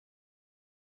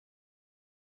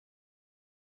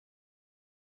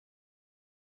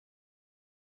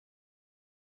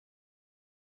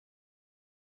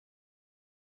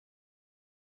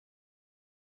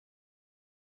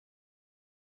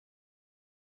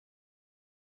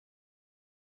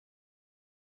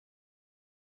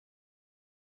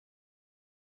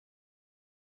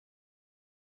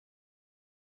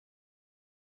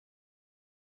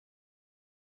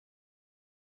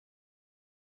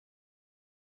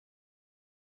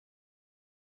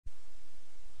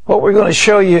What we're going to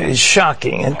show you is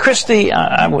shocking. And Christy,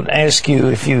 I would ask you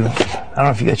if you, I don't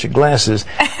know if you got your glasses.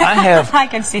 I have, I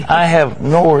can see. I have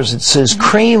Nor's. It says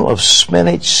cream of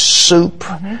spinach soup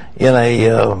in a,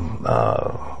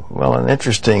 well, an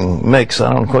interesting mix.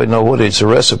 I don't quite know what it's a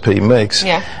recipe mix.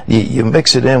 Yeah. You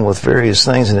mix it in with various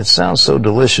things, and it sounds so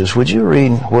delicious. Would you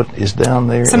read what is down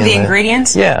there? Some of the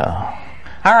ingredients? Yeah.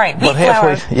 All right, wheat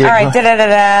halfway, flour. yeah, all right,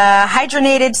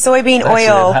 hydrogenated soybean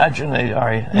oil. Hydrogenated, all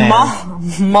right.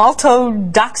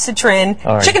 Maltodextrin,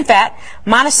 right. Chicken fat,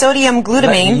 monosodium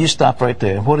glutamine. You stop right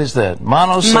there. What is that?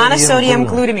 Monosodium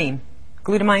glutamine.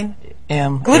 Glutamine?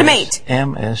 Glutamate.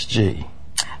 MSG.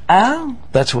 Oh.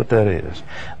 That's what that is.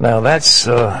 Now, that's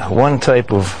one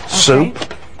type of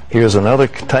soup. Here's another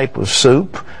type of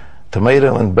soup.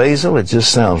 Tomato and basil, it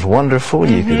just sounds wonderful.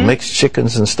 You can mix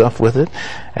chickens and stuff with it.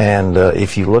 And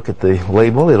if you look at the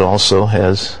label, it also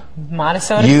has...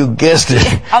 Monosodium? You guessed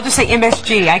it. I'll just say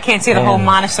MSG. I can't say the whole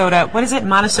monosoda. What is it?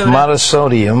 Monosoda?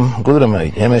 Monosodium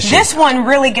glutamate, MSG. This one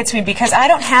really gets me because I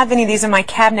don't have any of these in my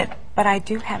cabinet, but I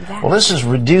do have that. Well, this is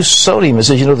reduced sodium. It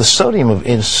says, you know, the sodium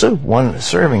in soup, one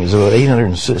serving is about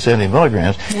 870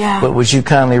 milligrams. Yeah. But would you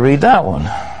kindly read that one?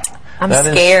 I'm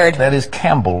scared. That is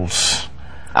Campbell's.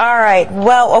 All right.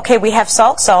 Well, okay, we have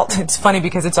salt. It's funny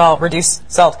because it's all reduced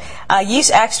salt.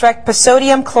 Yeast extract,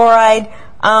 sodium chloride,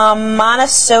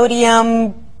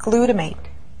 monosodium glutamate.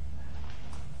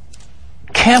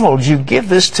 Campbell's, you give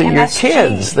this to your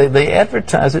kids. They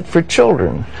advertise it for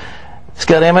children. It's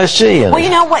got MSG in it. Well, you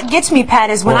know what gets me, Pat,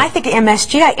 is when I think of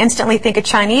MSG, I instantly think of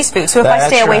Chinese food. So if I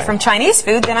stay away from Chinese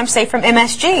food, then I'm safe from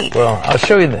MSG. Well, I'll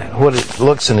show you what it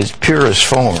looks in its purest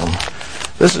form.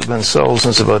 This has been sold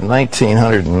since about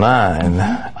 1909.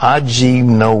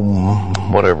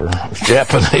 Ajinomoto, whatever. It's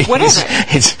Japanese. What is it?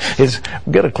 It's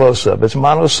get a close up. It's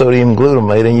monosodium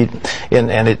glutamate,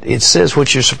 and it says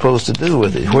what you're supposed to do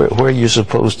with it, where you're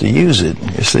supposed to use it.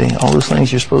 You see, all those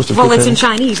things you're supposed to. Well, it's in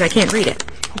Chinese. I can't read it.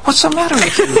 What's the matter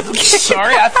with you? I'm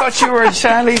sorry, I thought you were a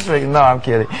Chinese. No, I'm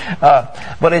kidding.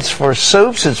 But it's for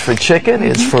soups, it's for chicken,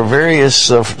 it's for various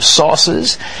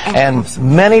sauces, and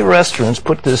many restaurants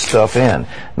put this stuff in.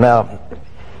 Now,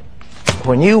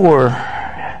 when you were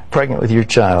pregnant with your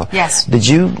child, yes, did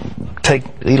you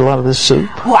eat a lot of this soup?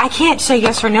 Well, I can't say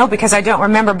yes or no because I don't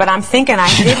remember, but I'm thinking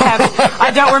I did have.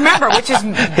 I don't remember, which is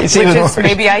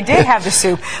maybe I did have the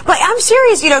soup. But I'm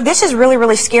serious. You know, this is really,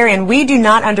 really scary, and we do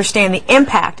not understand the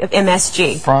impact of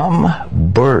MSG. From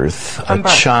birth, a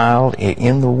child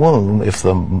in the womb, if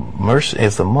the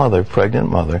mother, pregnant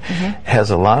mother,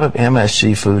 has a lot of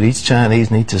MSG food, eats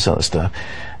Chinese and eats this other stuff,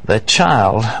 that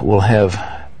child will have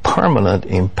permanent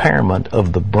impairment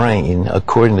of the brain,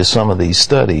 according to some of these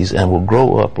studies, and will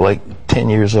grow up like 10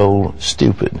 years old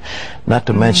stupid, not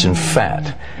to mention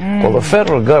fat. Well, the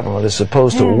federal government is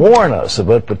supposed to warn us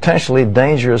about potentially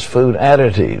dangerous food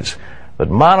additives, but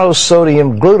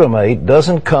monosodium glutamate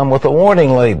doesn't come with a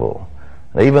warning label,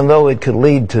 even though it could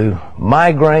lead to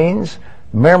migraines,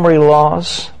 memory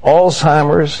loss,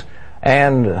 Alzheimer's,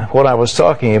 and what I was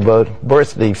talking about,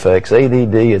 birth defects,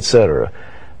 ADD, etc.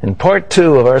 In part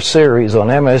 2 of our series on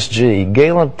MSG,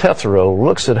 Galen Tethero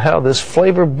looks at how this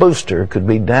flavor booster could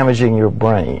be damaging your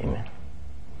brain.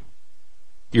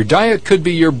 Your diet could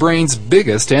be your brain's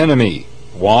biggest enemy.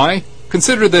 Why?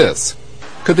 Consider this.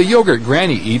 Could the yogurt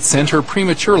Granny eats send her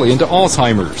prematurely into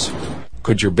Alzheimer's?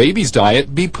 Could your baby's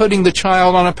diet be putting the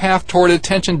child on a path toward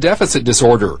attention deficit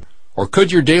disorder? Or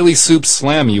could your daily soup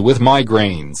slam you with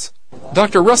migraines?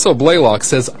 Dr. Russell Blaylock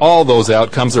says all those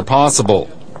outcomes are possible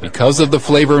because of the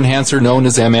flavor enhancer known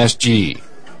as MSG.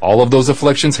 All of those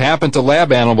afflictions happen to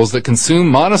lab animals that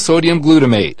consume monosodium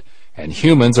glutamate, and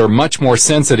humans are much more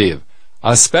sensitive,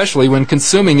 especially when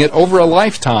consuming it over a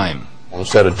lifetime.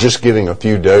 Instead of just giving a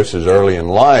few doses early in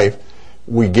life,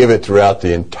 we give it throughout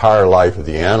the entire life of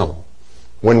the animal.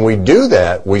 When we do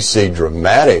that, we see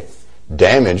dramatic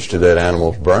damage to that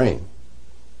animal's brain.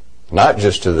 Not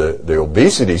just to the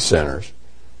obesity centers,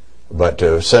 but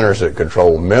to centers that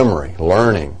control memory,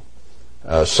 learning,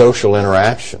 social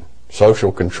interaction,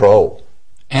 social control.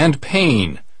 And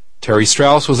pain. Terry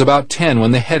Strauss was about 10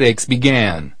 when the headaches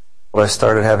began. I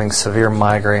started having severe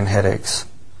migraine headaches.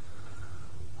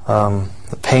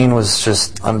 The pain was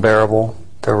just unbearable.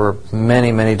 There were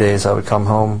many, many days I would come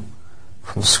home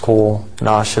from school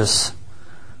nauseous,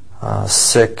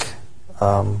 sick.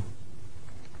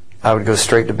 I would go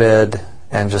straight to bed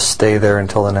and just stay there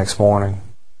until the next morning.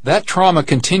 That trauma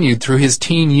continued through his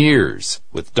teen years,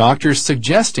 with doctors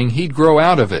suggesting he'd grow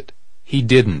out of it. He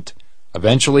didn't.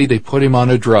 Eventually, they put him on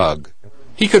a drug.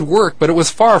 He could work, but it was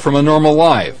far from a normal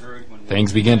life.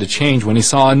 Things began to change when he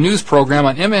saw a news program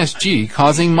on MSG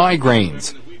causing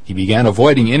migraines. He began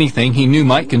avoiding anything he knew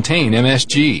might contain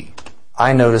MSG.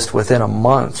 I noticed within a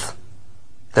month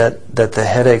that the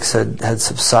headaches had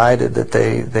subsided, that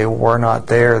they were not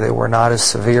there. They were not as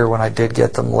severe when I did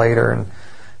get them later.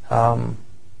 And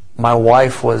my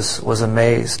wife was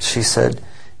amazed. She said,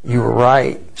 "You were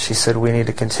right." She said, "We need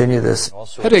to continue this."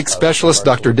 Headache specialist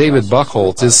Dr. David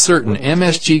Buchholz is certain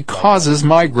MSG causes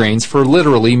migraines for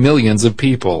literally millions of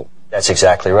people. That's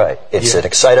exactly right. It's an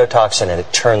excitotoxin, and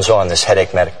it turns on this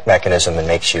headache mechanism and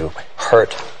makes you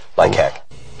hurt like heck.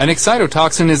 An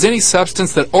excitotoxin is any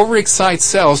substance that overexcites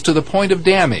cells to the point of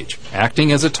damage,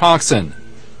 acting as a toxin.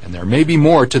 And there may be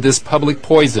more to this public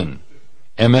poison.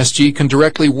 MSG can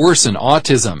directly worsen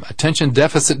autism, attention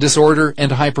deficit disorder,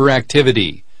 and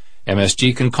hyperactivity.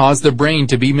 MSG can cause the brain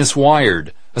to be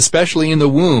miswired, especially in the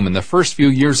womb in the first few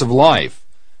years of life.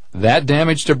 That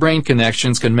damage to brain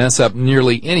connections can mess up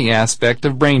nearly any aspect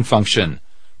of brain function,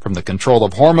 from the control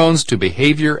of hormones to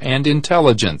behavior and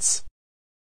intelligence.